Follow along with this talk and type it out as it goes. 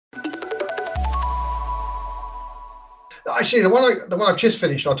Actually, the one I've just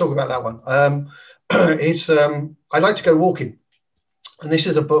finished, I'll talk about that one. It's I like to go walking, and this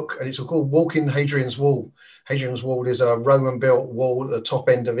is a book, and it's called Walking Hadrian's Wall. Hadrian's Wall is a Roman-built wall at the top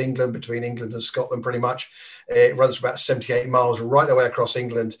end of England, between England and Scotland, pretty much. It runs about 78 miles right the way across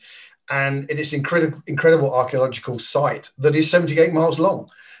England, and it is an incredible archaeological site that is 78 miles long.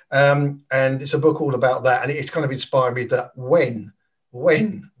 And it's a book all about that, and it's kind of inspired me that when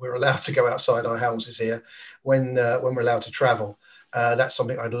we're allowed to go outside our houses here, when we're allowed to travel, that's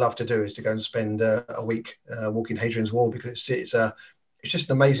something I'd love to do, is to go and spend a week walking Hadrian's Wall, because it's just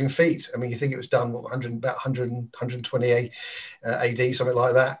an amazing feat. I mean, you think it was done what, 100, about 100, 128 AD, something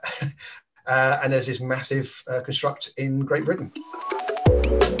like that. And there's this massive construct in Great Britain.